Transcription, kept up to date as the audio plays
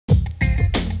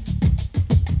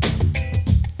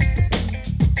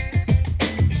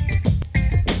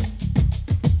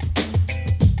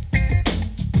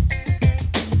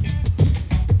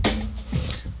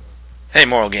Hey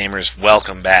Moral Gamers,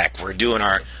 welcome back. We're doing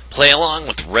our play along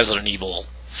with Resident Evil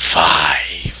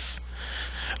 5.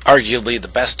 Arguably the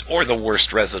best or the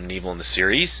worst Resident Evil in the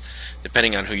series,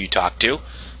 depending on who you talk to.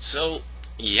 So,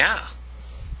 yeah.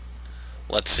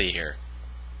 Let's see here.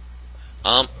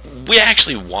 We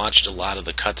actually watched a lot of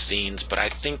the cutscenes, but I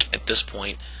think at this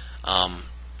point,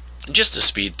 just to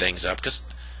speed things up, because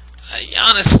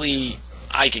honestly,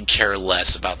 I could care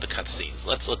less about the cutscenes.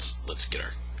 Let's get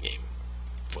our game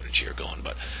footage here going,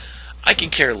 but I can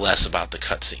care less about the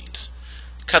cutscenes.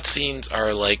 Cutscenes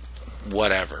are like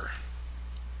whatever.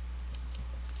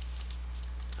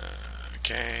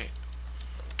 Okay,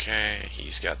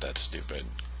 he's got that stupid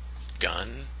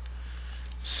gun.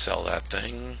 Sell that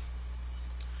thing.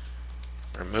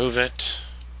 Remove it.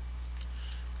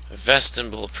 Vest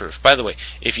and bulletproof. By the way,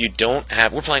 if you don't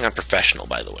have, we're playing on professional,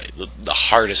 by the way, the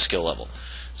hardest skill level.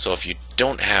 So if you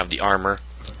don't have the armor,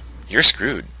 you're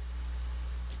screwed.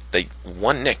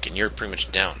 One nick and you're pretty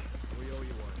much down.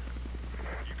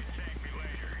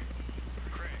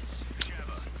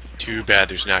 Too bad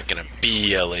there's not gonna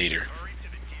be a later.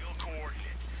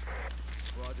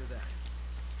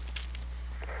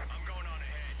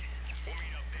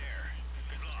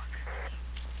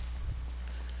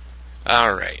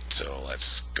 Alright, so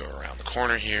let's go around the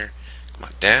corner here. Come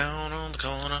on, down on the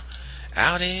corner,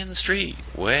 out in the street,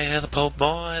 where the po'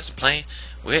 boys are playing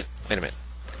with... Wait a minute.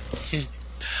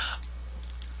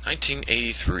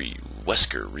 1983,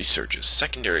 Wesker researches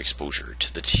secondary exposure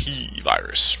to the T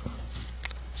virus.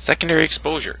 Secondary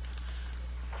exposure.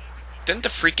 Didn't the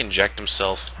freak inject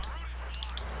himself?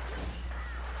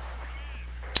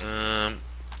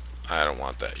 I don't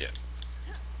want that yet.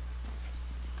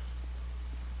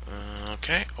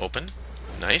 Okay, open.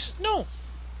 Nice. No.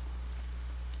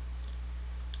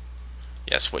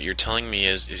 Yes, what you're telling me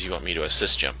is you want me to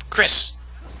assist jump. Chris!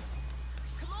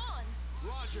 Come on.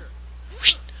 Roger.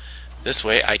 This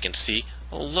way I can see.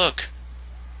 Oh, look.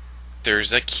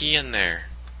 There's a key in there.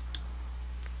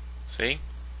 See?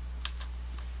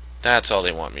 That's all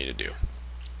they want me to do.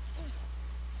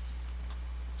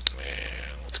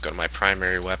 And let's go to my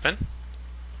primary weapon.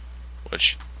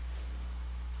 Which...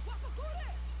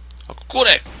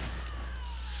 Okukure!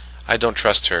 I don't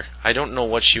trust her. I don't know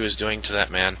what she was doing to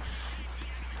that man.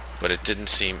 But it didn't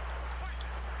seem...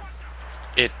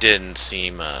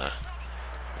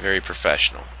 very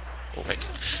professional. Oh, wait.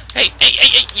 Hey,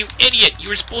 you idiot! You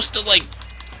were supposed to, like...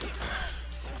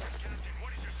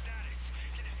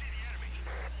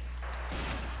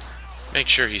 Make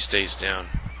sure he stays down.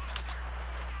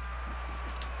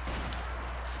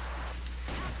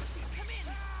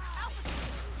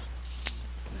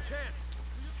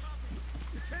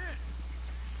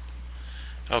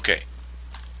 Okay.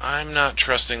 I'm not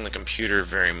trusting the computer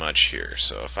very much here,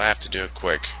 so if I have to do it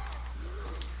quick,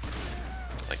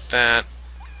 like that.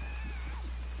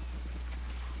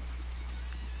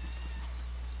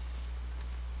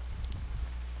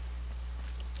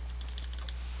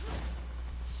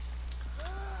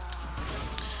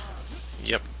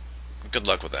 Yep. Good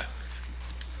luck with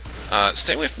that.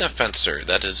 Stay away from that fence, sir.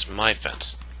 That is my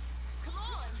fence.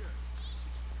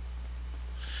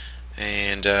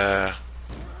 And,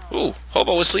 ooh,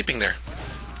 Hobo was sleeping there.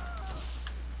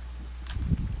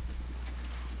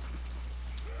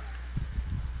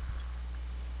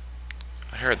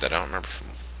 I heard that. I don't remember from...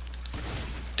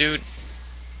 Dude.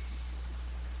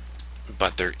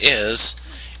 But there is,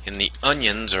 in the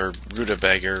onions, or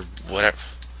rutabaga, or whatever...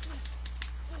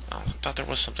 Oh, I thought there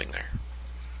was something there.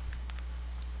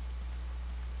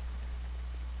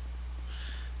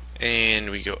 And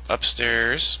we go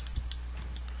upstairs.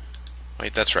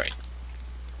 Wait, that's right.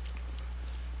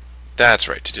 That's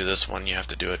right. To do this one, you have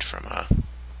to do it from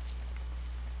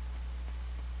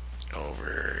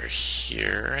over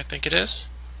here, I think it is.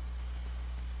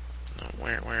 No,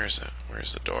 where is it?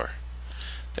 Where's the door?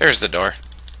 There's the door.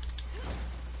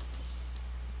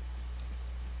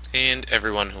 And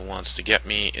everyone who wants to get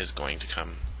me is going to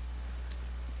come.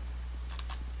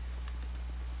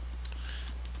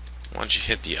 Once you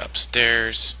hit the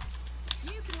upstairs.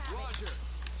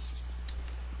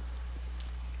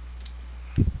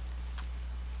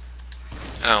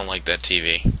 I don't like that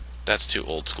TV. That's too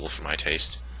old school for my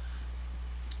taste.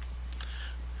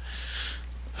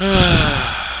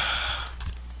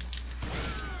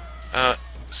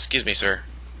 Excuse me, sir.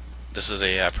 This is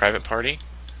a private party.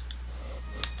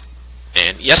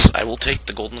 And yes, I will take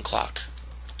the golden clock.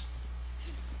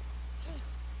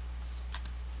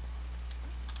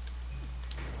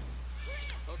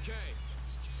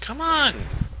 Come on!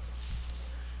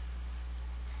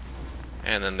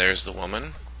 And then there's the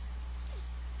woman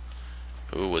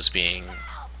who was being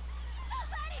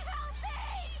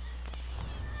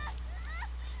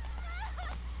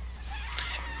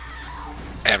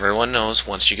everyone knows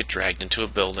once you get dragged into a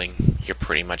building, you're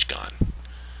pretty much gone.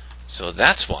 So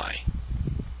that's why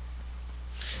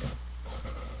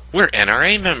we're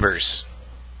NRA members.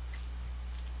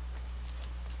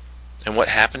 And what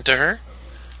happened to her?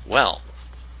 Well,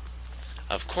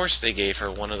 of course they gave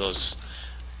her one of those,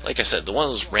 like I said, one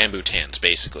of those Rambutans,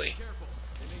 basically.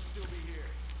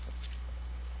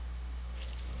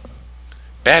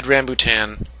 Bad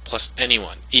Rambutan plus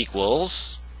anyone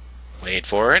equals, wait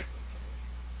for it,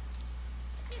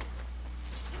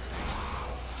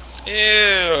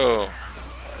 ew.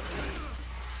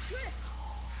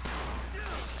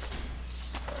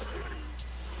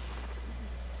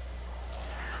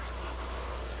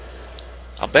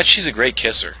 I'll bet she's a great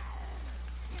kisser.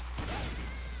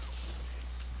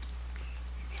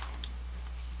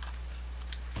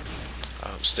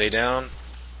 Stay down.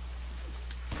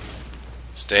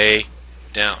 Stay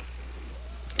down.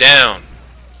 Down.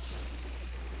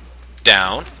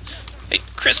 Down. Hey,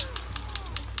 Chris.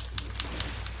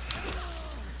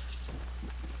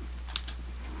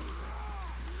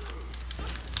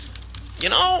 You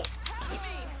know,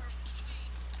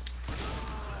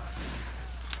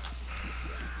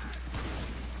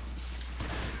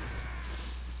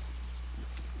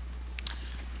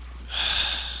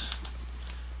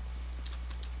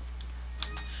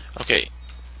 okay,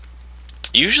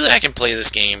 usually I can play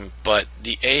this game, but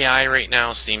the AI right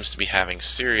now seems to be having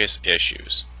serious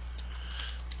issues.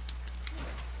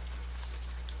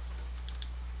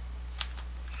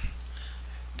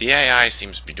 The AI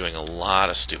seems to be doing a lot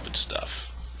of stupid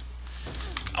stuff.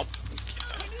 Oh.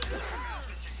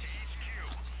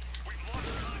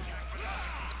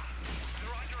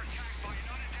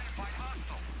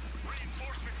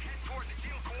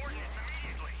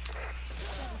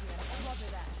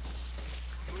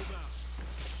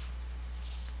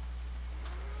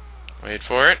 Wait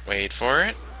for it, wait for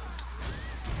it.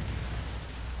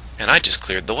 And I just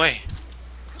cleared the way.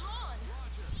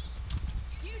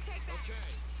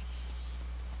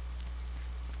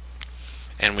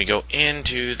 And we go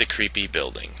into the creepy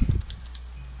building.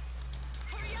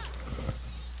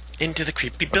 Into the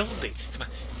creepy building. Come on.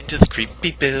 Into the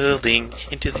creepy building.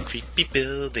 Into the creepy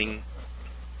building.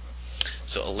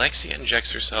 So Alexia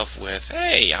injects herself with,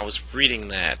 hey, I was reading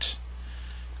that.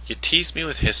 You tease me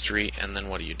with history, and then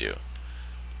what do you do?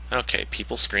 Okay,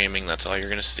 people screaming, that's all you're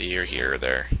going to see or hear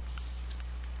there.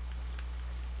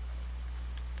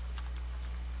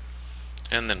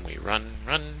 And then we run,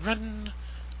 run, run.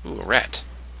 Ooh, a rat.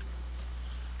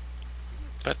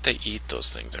 But they eat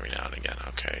those things every now and again.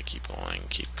 Okay, keep going,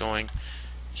 keep going,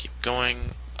 keep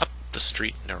going. Up the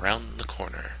street and around the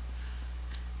corner.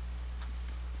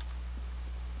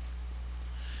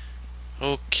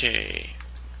 Okay.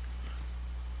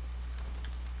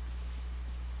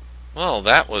 Well,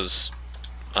 that was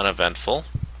uneventful.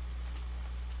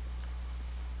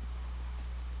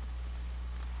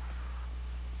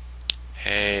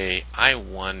 Hey, I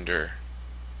wonder.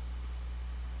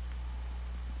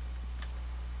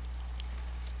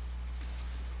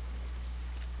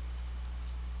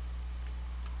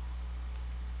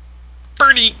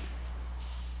 Birdie!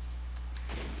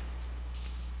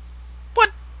 What?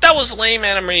 That was lame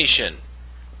animation.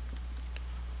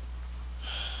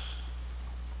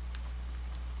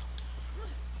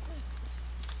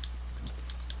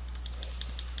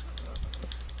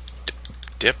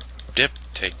 Dip, dip,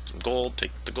 take some gold,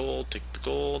 take the gold, take the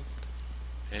gold.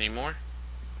 Any more?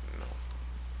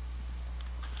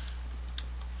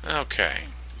 No. Okay.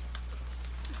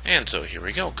 And so here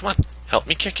we go. Come on. Help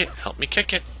me kick it. Help me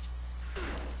kick it.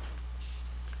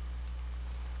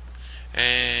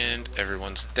 And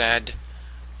everyone's dead.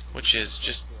 Which is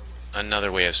just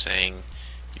another way of saying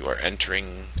you are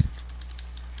entering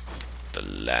the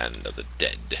land of the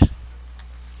dead.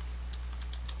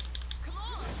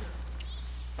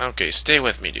 Okay, stay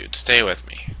with me, dude. Stay with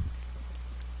me.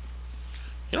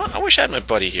 You know what? I wish I had my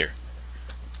buddy here.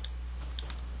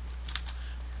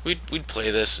 We'd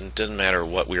play this, and it doesn't matter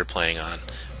what we were playing on.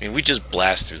 I mean, we just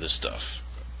blast through this stuff.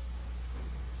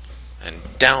 And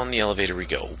down the elevator we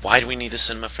go. Why do we need a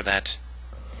cinema for that?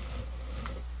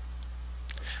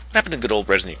 What happened to good old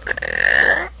Resident Evil?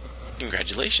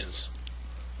 Congratulations.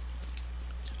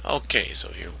 Okay,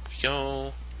 so here we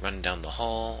go. Run down the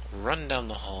hall. Run down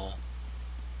the hall.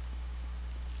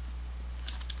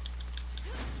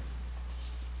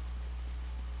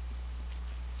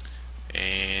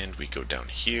 And we go down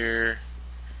here.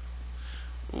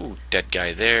 Ooh, dead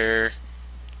guy there.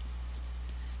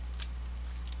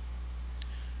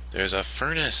 There's a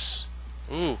furnace.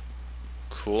 Ooh,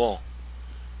 cool.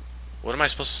 What am I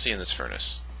supposed to see in this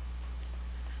furnace?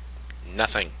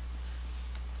 Nothing.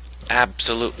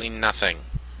 Absolutely nothing.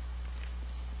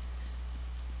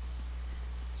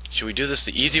 Should we do this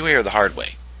the easy way or the hard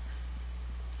way?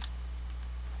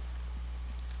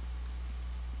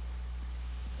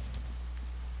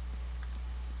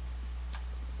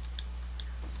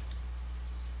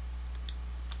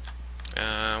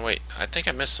 Wait, I think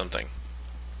I missed something.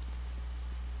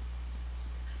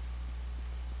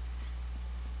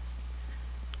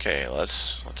 Okay,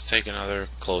 let's take another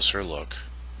closer look.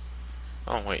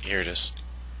 Oh wait, here it is.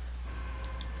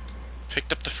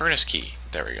 Picked up the furnace key.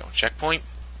 There we go. Checkpoint.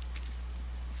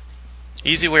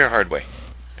 Easy way or hard way?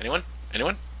 Anyone?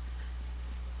 Anyone?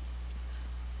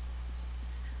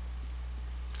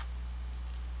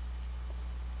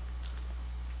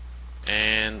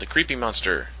 And the creepy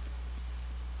monster.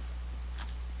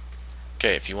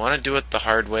 Okay, if you want to do it the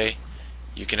hard way,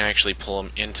 you can actually pull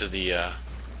him into the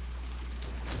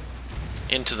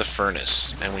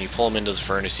furnace. And when you pull him into the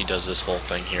furnace, he does this whole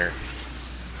thing here.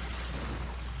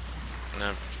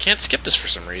 Now, can't skip this for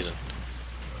some reason.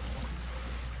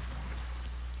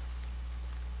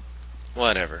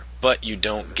 Whatever. But you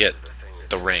don't get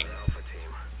the ring.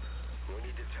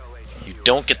 You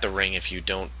don't get the ring if you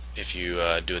do it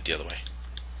the other way.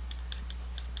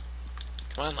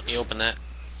 Come on, let me open that.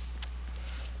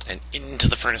 And into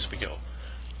the furnace we go.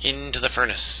 Into the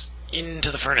furnace. Into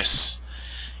the furnace.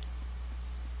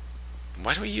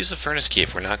 Why do we use the furnace key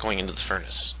if we're not going into the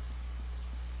furnace?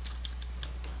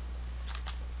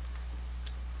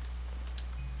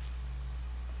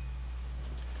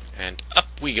 And up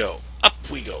we go. Up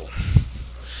we go.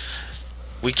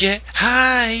 We get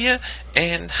higher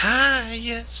and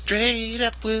higher. Straight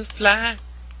up we'll fly.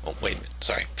 Oh, wait a minute.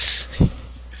 Sorry.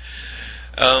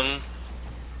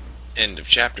 End of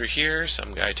chapter here.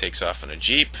 Some guy takes off in a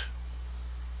Jeep.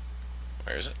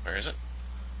 Where is it? Where is it?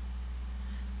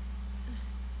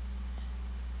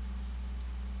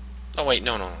 Oh wait,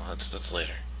 no, that's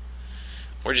later.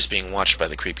 We're just being watched by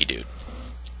the creepy dude.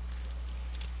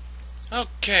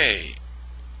 Okay.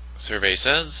 Survey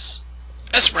says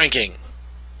S ranking.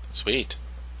 Sweet.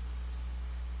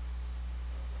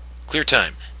 Clear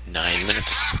time 9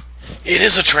 minutes. It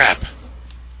is a trap.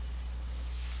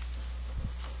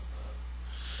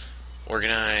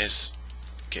 Organize.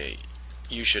 Okay,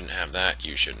 you shouldn't have that,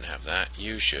 you shouldn't have that,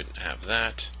 you shouldn't have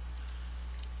that.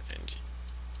 And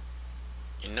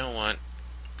you know what?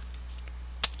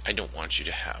 I don't want you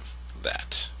to have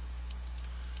that.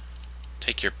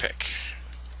 Take your pick.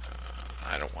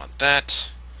 I don't want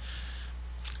that.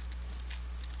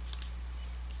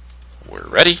 We're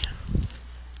ready.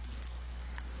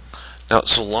 Now,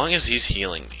 so long as he's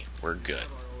healing me, we're good.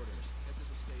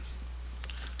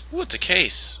 Ooh, it's a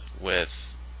case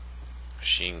with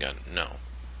machine gun. No.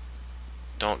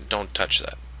 Don't touch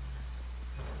that.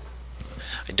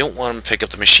 I don't want him to pick up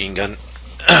the machine gun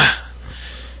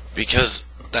because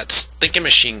that stinking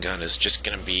machine gun is just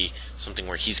gonna be something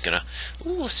where he's gonna.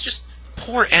 Ooh, let's just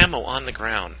pour ammo on the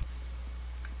ground.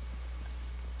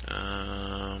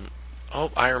 Oh,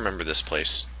 I remember this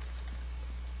place.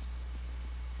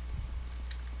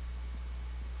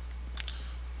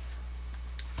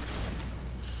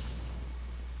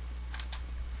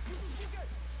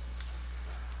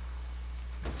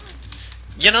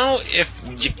 You know, if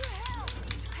you...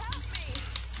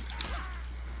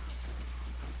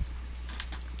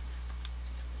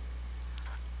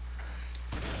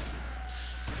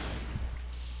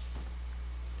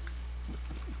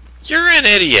 You're an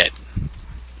idiot.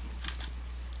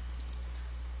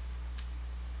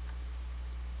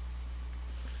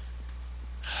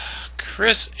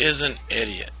 Chris is an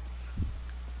idiot.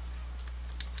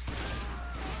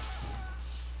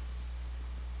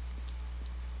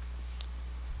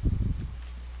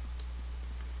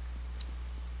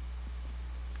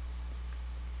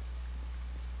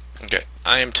 Okay,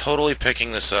 I am totally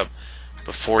picking this up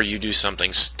before you do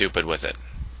something stupid with it.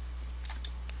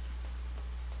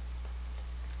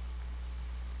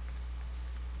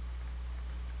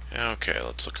 Okay,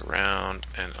 let's look around,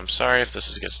 and I'm sorry if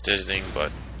this gets dizzying,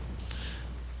 but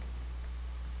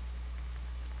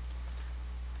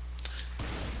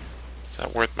is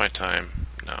that worth my time?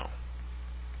 No.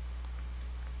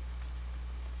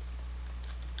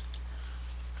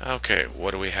 Okay,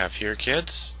 what do we have here,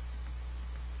 kids?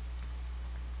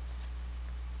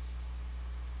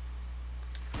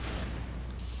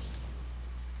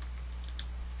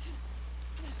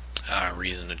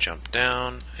 Reason to jump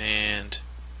down, and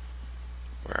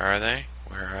where are they?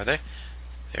 Where are they?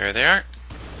 There they are.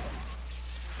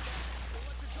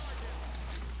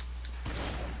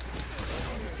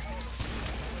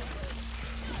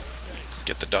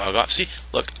 Get the dog off. See,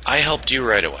 look, I helped you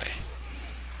right away.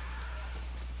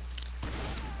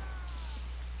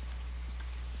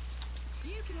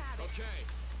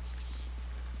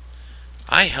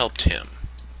 I helped him.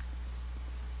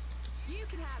 You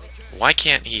can have it. Why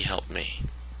can't he help me?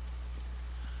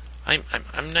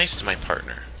 I'm nice to my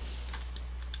partner.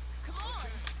 Come on.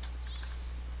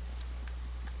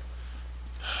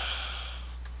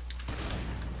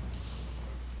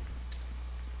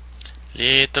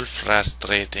 Little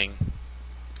frustrating.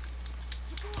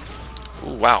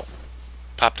 Ooh, wow.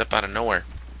 Popped up out of nowhere.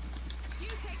 You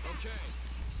take that.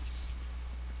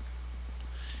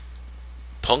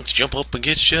 Punks, jump up and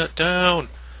get shut down.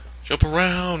 Jump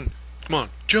around. Come on,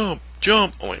 jump,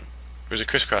 jump. Oh wait, there's a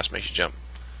crisscross makes you jump.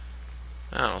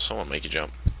 I don't know, someone make you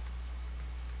jump.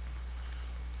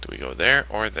 Do we go there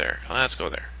or there? Let's go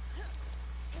there.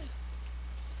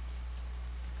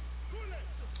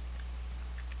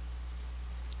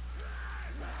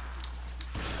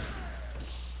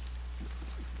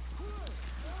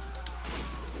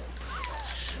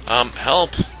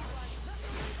 Help!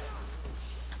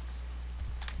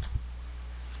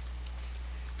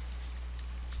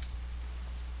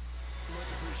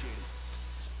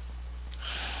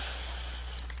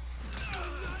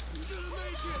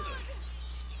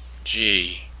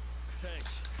 Gee.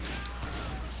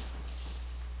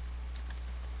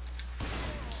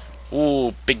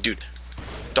 Ooh, big dude.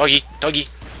 Doggy, doggy.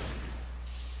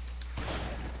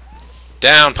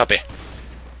 Down, puppy.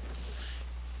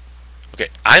 Okay,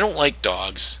 I don't like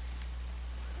dogs.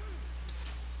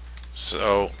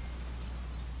 So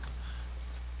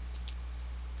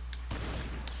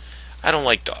I don't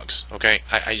like dogs, okay?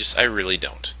 I really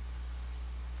don't.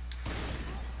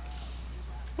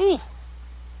 Ooh.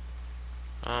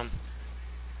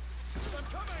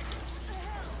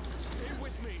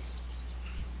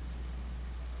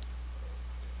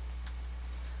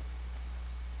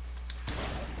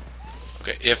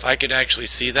 Okay, if I could actually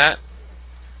see that,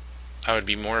 I would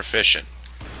be more efficient.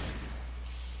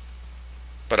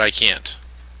 But I can't.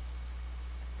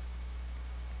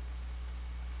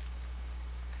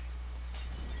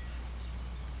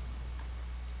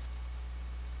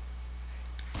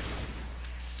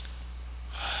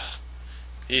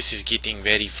 This is getting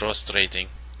very frustrating.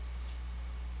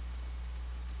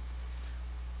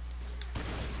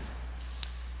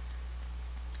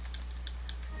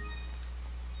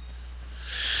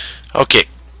 Okay.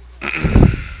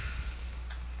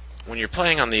 When you're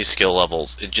playing on these skill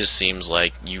levels, it just seems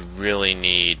like you really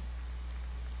need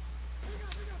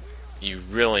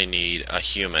a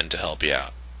human to help you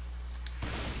out.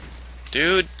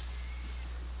 Dude,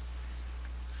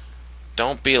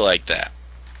 don't be like that.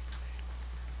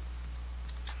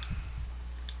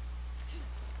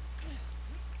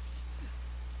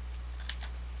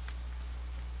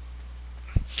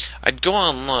 I'd go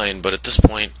online, but at this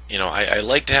point, you know, I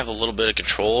like to have a little bit of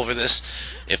control over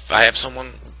this. If I have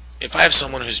someone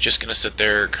who's just gonna sit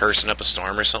there cursing up a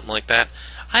storm or something like that,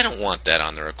 I don't want that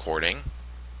on the recording.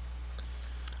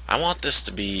 I want this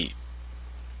to be,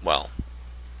 well,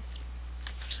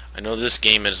 I know this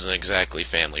game isn't exactly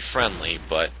family friendly,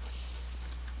 but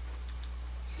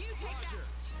You take that.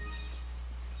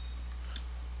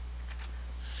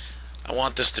 I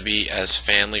want this to be as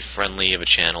family friendly of a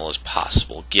channel as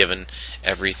possible, given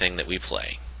everything that we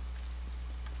play.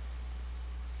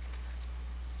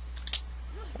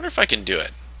 I wonder if I can do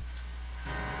it.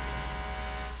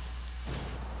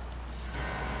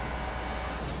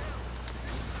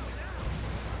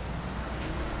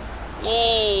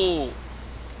 Whoa!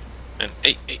 And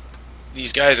hey,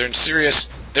 these guys are serious.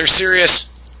 They're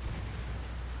serious.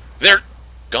 They're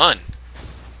gone.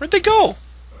 Where'd they go?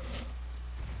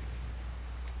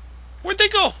 Where'd they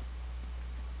go?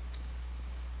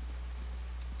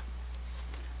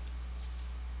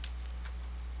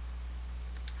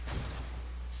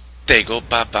 They go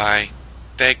bye-bye.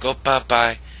 They go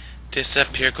bye-bye.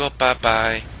 Disappear, go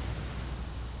bye-bye.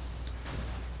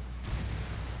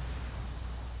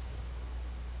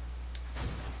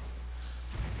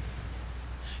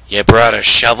 You brought a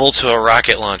shovel to a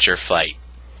rocket launcher fight.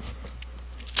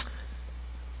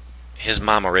 His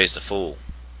mama raised a fool.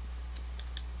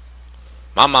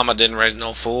 My mama didn't raise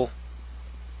no fool.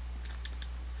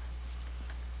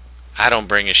 I don't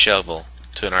bring a shovel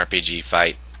to an RPG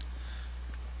fight.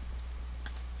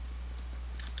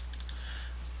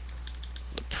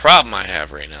 The problem I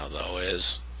have right now, though,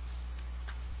 is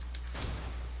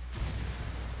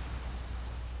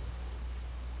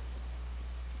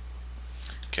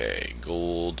okay,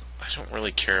 gold. I don't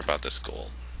really care about this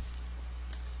gold.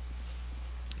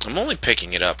 I'm only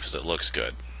picking it up because it looks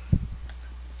good.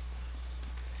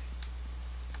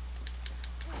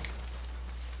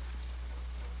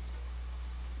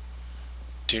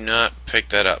 Do not pick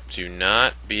that up. Do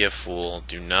not be a fool.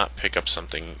 Do not pick up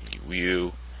something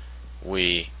we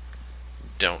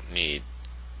don't need.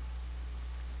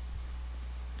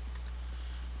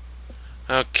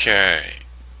 Okay.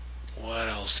 What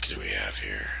else do we have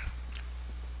here?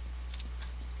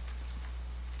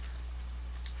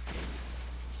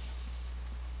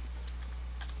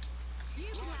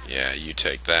 Yeah, you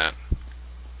take that.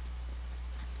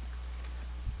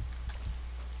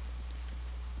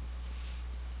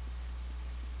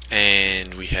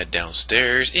 And we head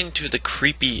downstairs into the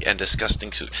creepy and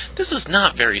disgusting suit. This is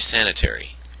not very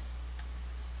sanitary.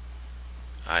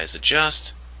 Eyes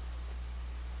adjust.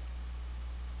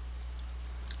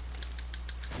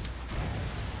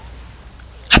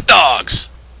 Hot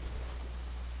dogs!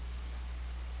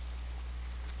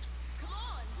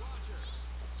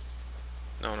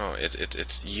 No,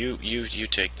 it's you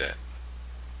take that.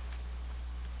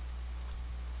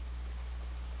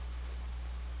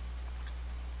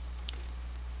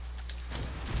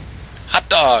 Hot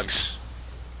dogs!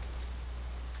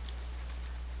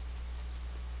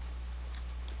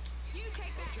 You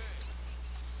take that.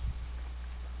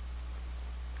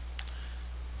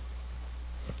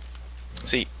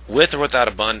 See, with or without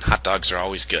a bun, hot dogs are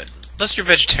always good. Unless you're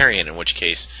vegetarian, in which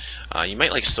case, you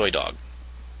might like soy dog.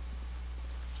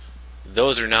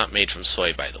 Those are not made from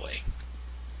soy, by the way.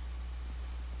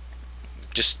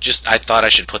 I thought I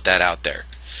should put that out there.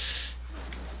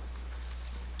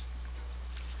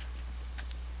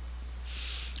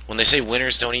 When they say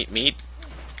winners don't eat meat,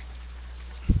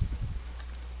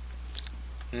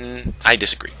 I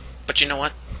disagree. But you know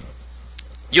what?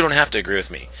 You don't have to agree with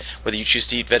me. Whether you choose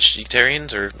to eat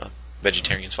vegetarians or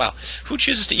vegetarians, wow, who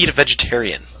chooses to eat a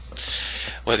vegetarian?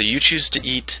 Whether you choose to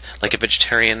eat like a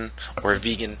vegetarian or a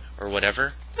vegan or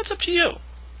whatever, that's up to you.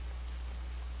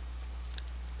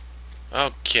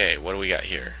 Okay, what do we got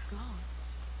here?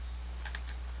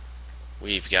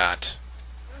 We've got...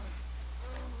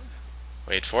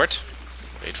 Wait for it.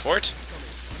 Wait for it.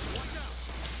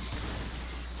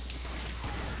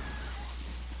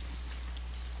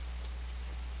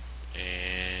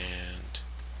 And...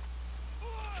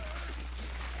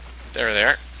 There they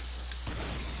are.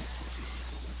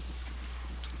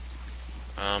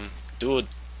 Dude.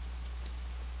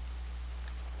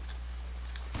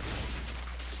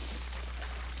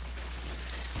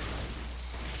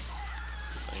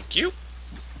 Thank you.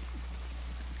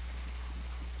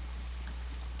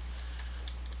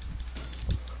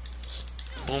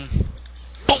 Boom.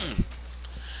 Boom!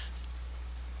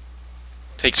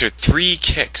 Takes her 3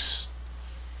 kicks.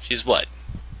 She's what?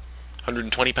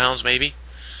 120 pounds maybe?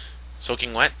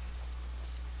 Soaking wet?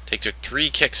 Takes her 3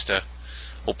 kicks to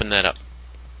open that up.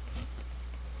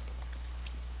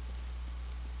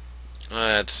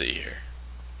 Let's see here.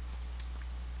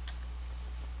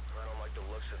 I don't like the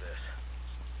looks of this.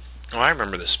 Oh, I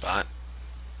remember this spot.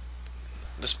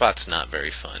 This spot's not very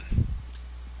fun.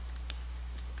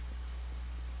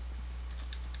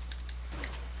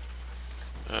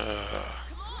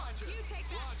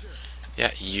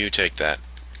 Yeah, you take that.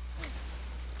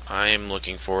 I am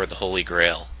looking for the Holy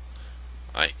Grail.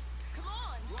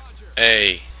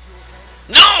 Hey.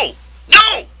 No!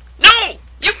 No! No!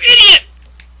 You idiot!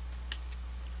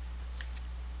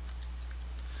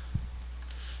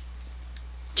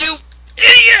 You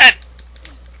idiot!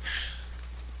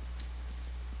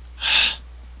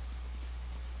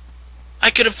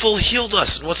 I could have full healed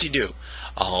us, and what's he do?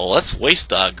 Oh, let's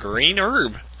waste a green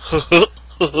herb.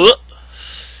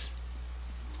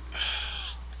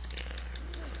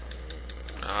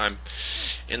 I'm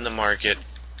in the market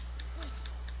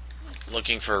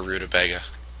looking for a rutabaga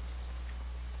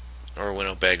or a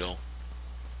winnebago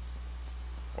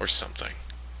or something.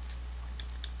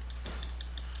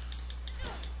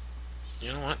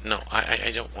 You know what? No,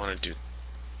 I don't want to do...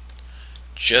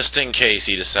 Just in case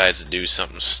he decides to do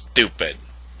something stupid.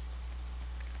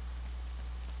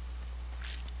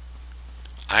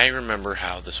 I remember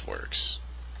how this works.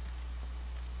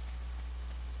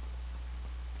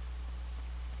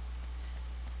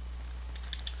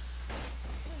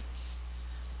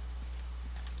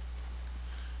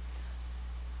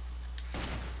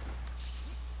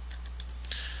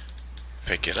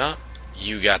 Pick it up.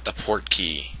 You got the port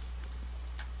key.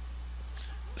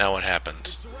 Now what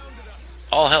happens?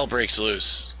 All hell breaks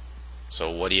loose.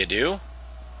 So what do?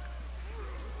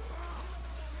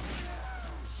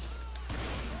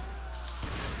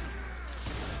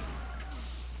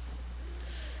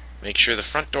 Make sure the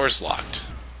front door's locked.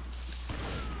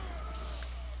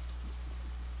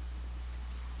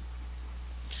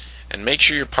 And make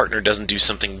sure your partner doesn't do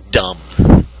something dumb.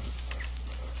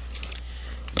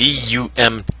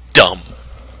 D-U-M, dumb.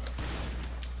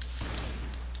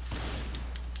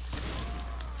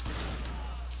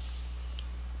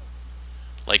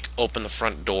 like open the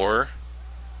front door.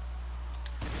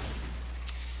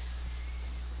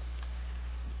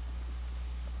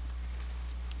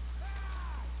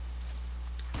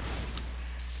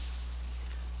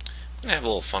 I'm gonna have a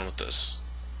little fun with this.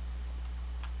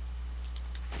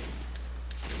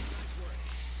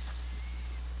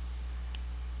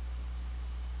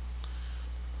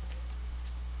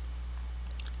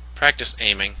 Practice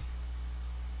aiming.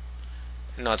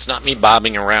 No, it's not me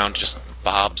bobbing around, just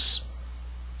bobs.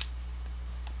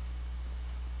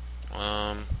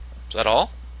 Is that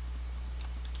all?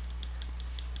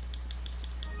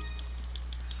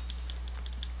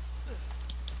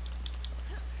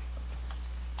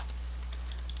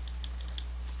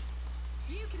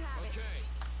 You can have it.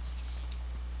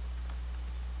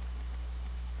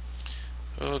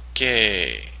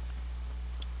 Okay.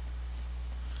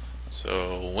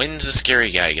 So, when's the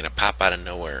scary guy gonna pop out of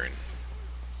nowhere? And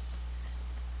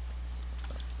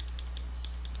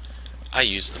I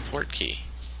used the port key.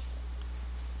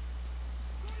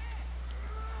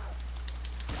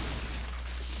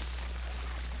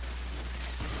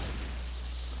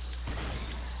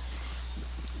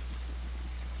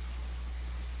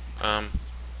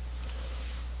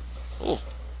 Ooh.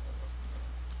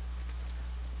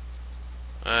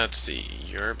 Let's see.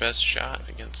 Your best shot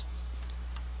against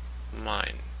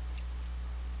mine.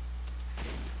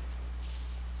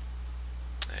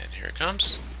 And here it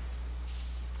comes.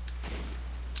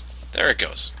 There it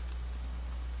goes.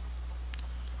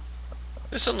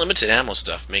 This unlimited ammo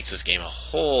stuff makes this game a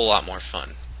whole lot more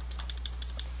fun.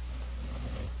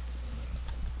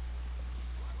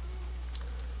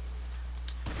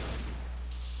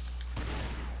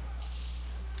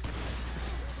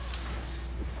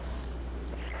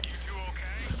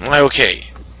 Am I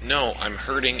okay? No, I'm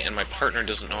hurting and my partner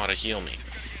doesn't know how to heal me.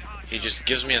 He just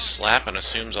gives me a slap and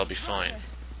assumes I'll be fine.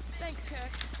 Thanks, Kirk.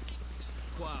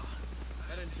 Wow,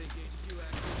 I didn't think HQ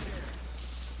actually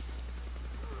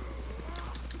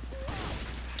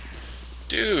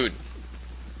cared. Dude!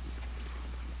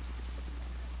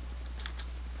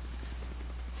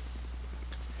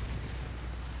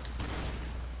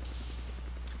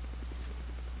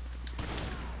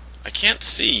 I can't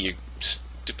see, you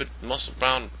stupid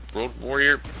muscle-bound road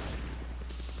warrior.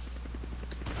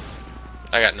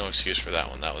 I got no excuse for that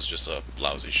one. That was just a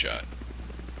lousy shot.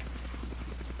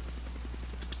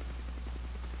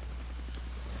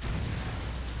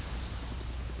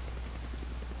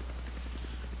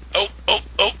 Oh, oh,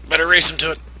 oh! Better race him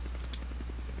to it.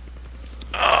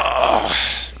 Oh.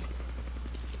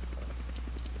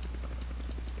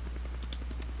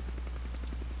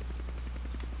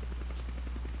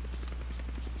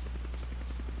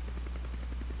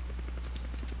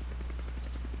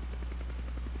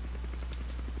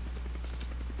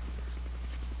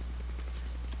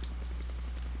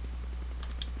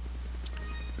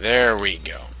 There we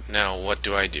go. Now what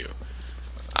do?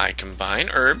 I combine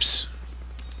herbs,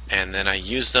 and then I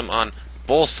use them on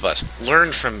both of us.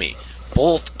 Learn from me.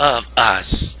 Both of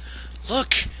us.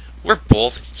 Look, we're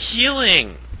both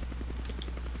healing.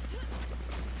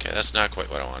 Okay, that's not quite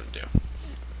what I want to do.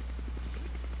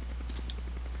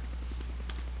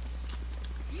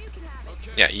 You can have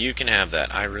it. Yeah, you can have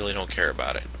that. I really don't care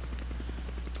about it.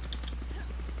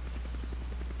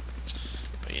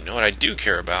 But you know what I do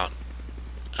care about?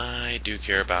 I do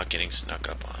care about getting snuck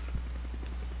up on.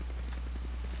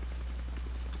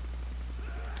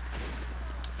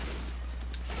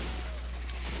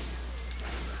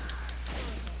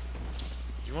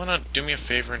 You wanna do me a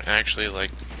favor and actually,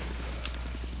 like...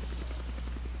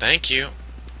 Thank you.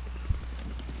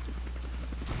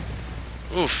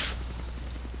 Oof.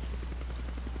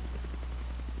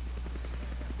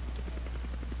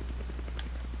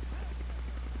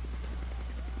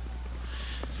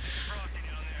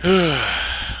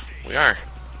 We are.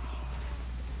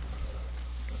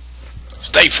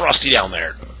 Stay frosty down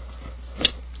there.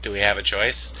 Do we have a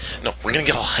choice? No, we're gonna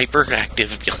get all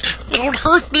hyperactive and be like, don't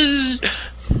hurt me!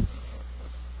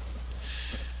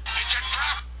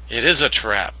 It is a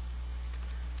trap.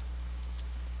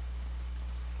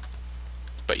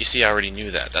 But you see, I already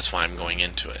knew that. That's why I'm going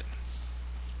into it.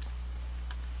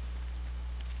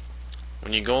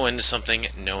 When you go into something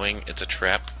knowing it's a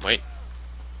trap... Wait.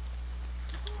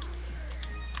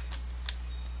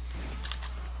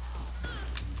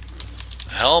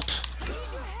 Help!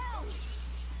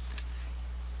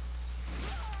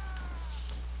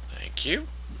 Thank you.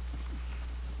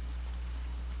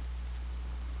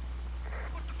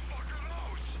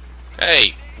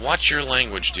 Hey, watch your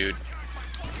language, dude.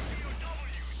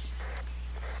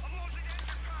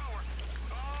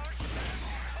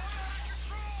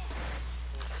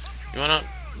 You wanna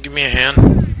give me a hand?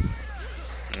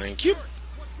 Thank you.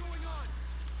 What's going on?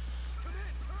 Come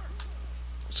in, Kirk.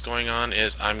 What's going on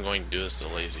is I'm going to do this the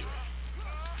lazy way.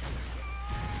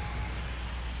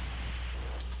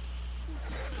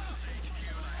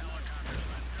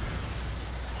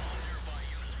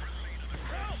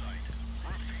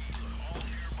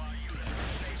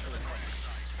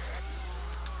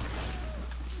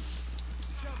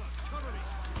 Sheva, cover me.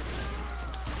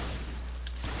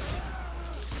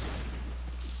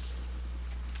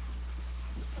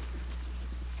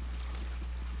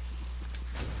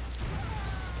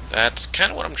 That's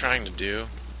kind of what I'm trying to do.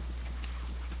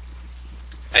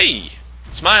 Hey!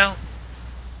 Smile!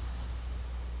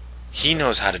 He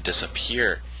knows how to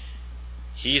disappear.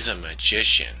 He's a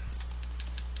magician.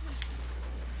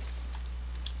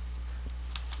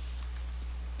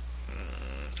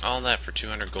 All that for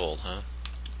 200 gold, huh?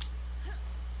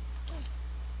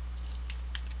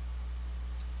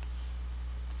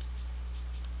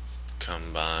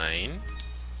 Combine.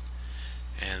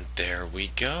 And there we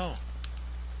go.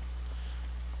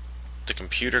 The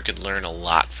computer could learn a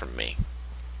lot from me.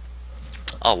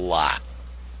 A lot.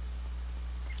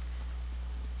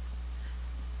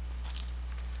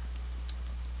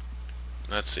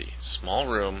 Let's see. Small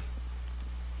room.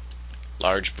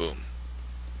 Large boom.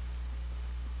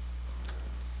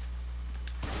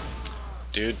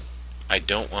 Dude, I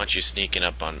don't want you sneaking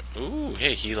up on me. Ooh,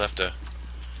 hey, he left a...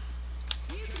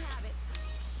 You can have it.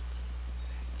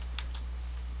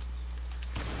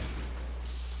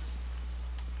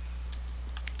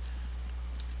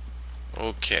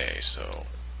 Okay, so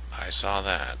I saw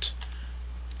that.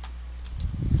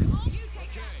 You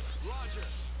take that. Roger.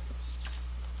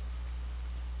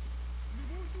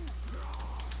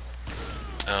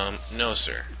 No,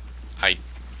 sir. I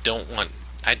don't want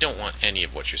any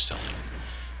of what you're selling.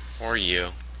 Or you.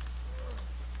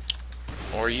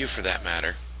 Or you, for that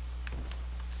matter.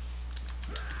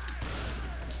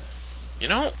 You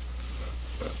know,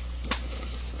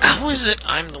 how is it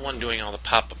I'm the one doing all the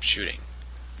pop-up shooting?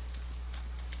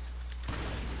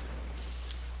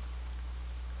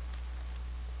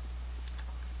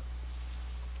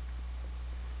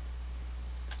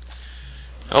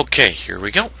 Okay, here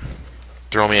we go.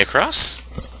 Throw me across.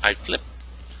 I flip.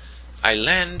 I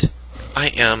land. I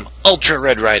am Ultra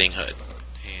Red Riding Hood.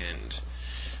 And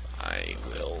I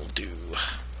will do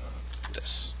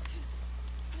this.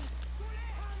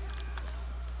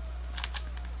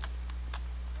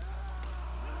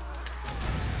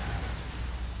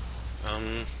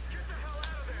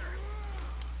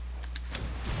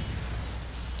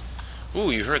 Ooh,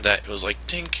 you heard that. It was like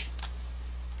tink.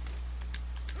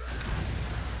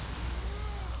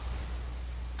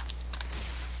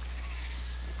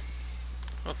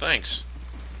 Oh, thanks.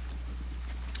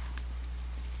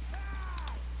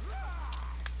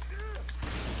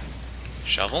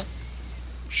 Shovel?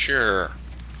 Sure.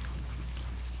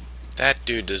 That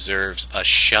dude deserves a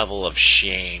shovel of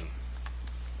shame.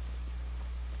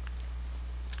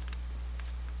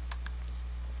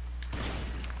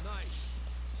 Nice.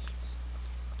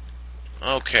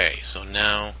 Okay, so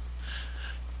now...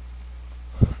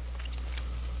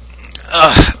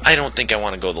 I don't think I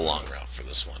want to go the long route for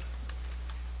this one.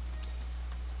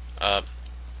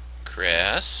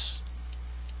 Chris.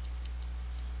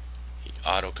 He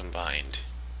auto-combined.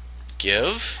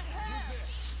 Give.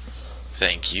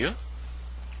 Thank you.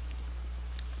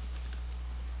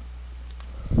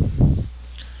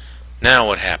 Now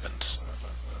what happens?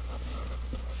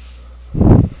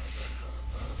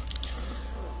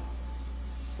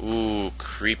 Ooh,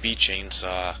 creepy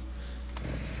chainsaw.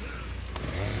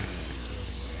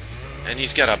 And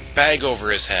he's got a bag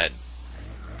over his head.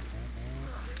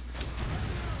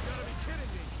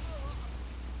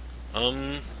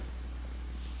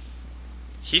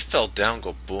 He fell down,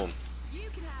 go boom. You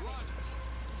can have it.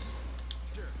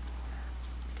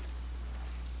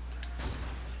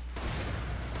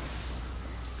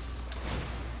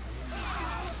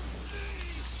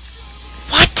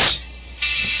 What?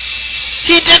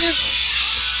 He didn't...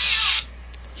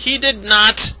 He did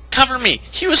not cover me.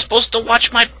 He was supposed to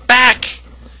watch my back.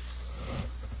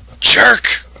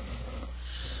 Jerk.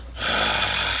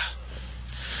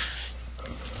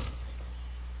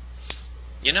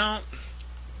 You know,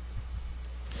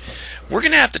 we're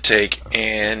going to have to take,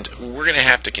 and we're going to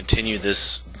have to continue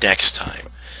this next time.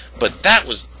 But that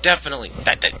was definitely...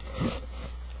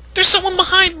 There's someone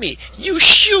behind me! You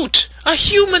shoot! A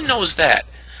human knows that!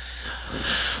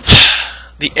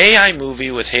 The AI movie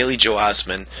with Haley Joel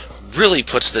Osment really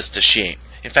puts this to shame.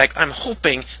 In fact, I'm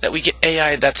hoping that we get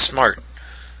AI that's smart.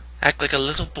 Act like a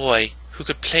little boy who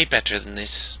could play better than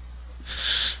this.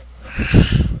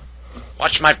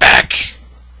 Watch my back!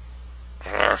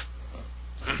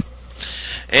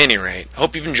 Any rate,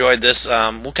 hope you've enjoyed this.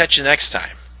 We'll catch you next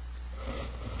time.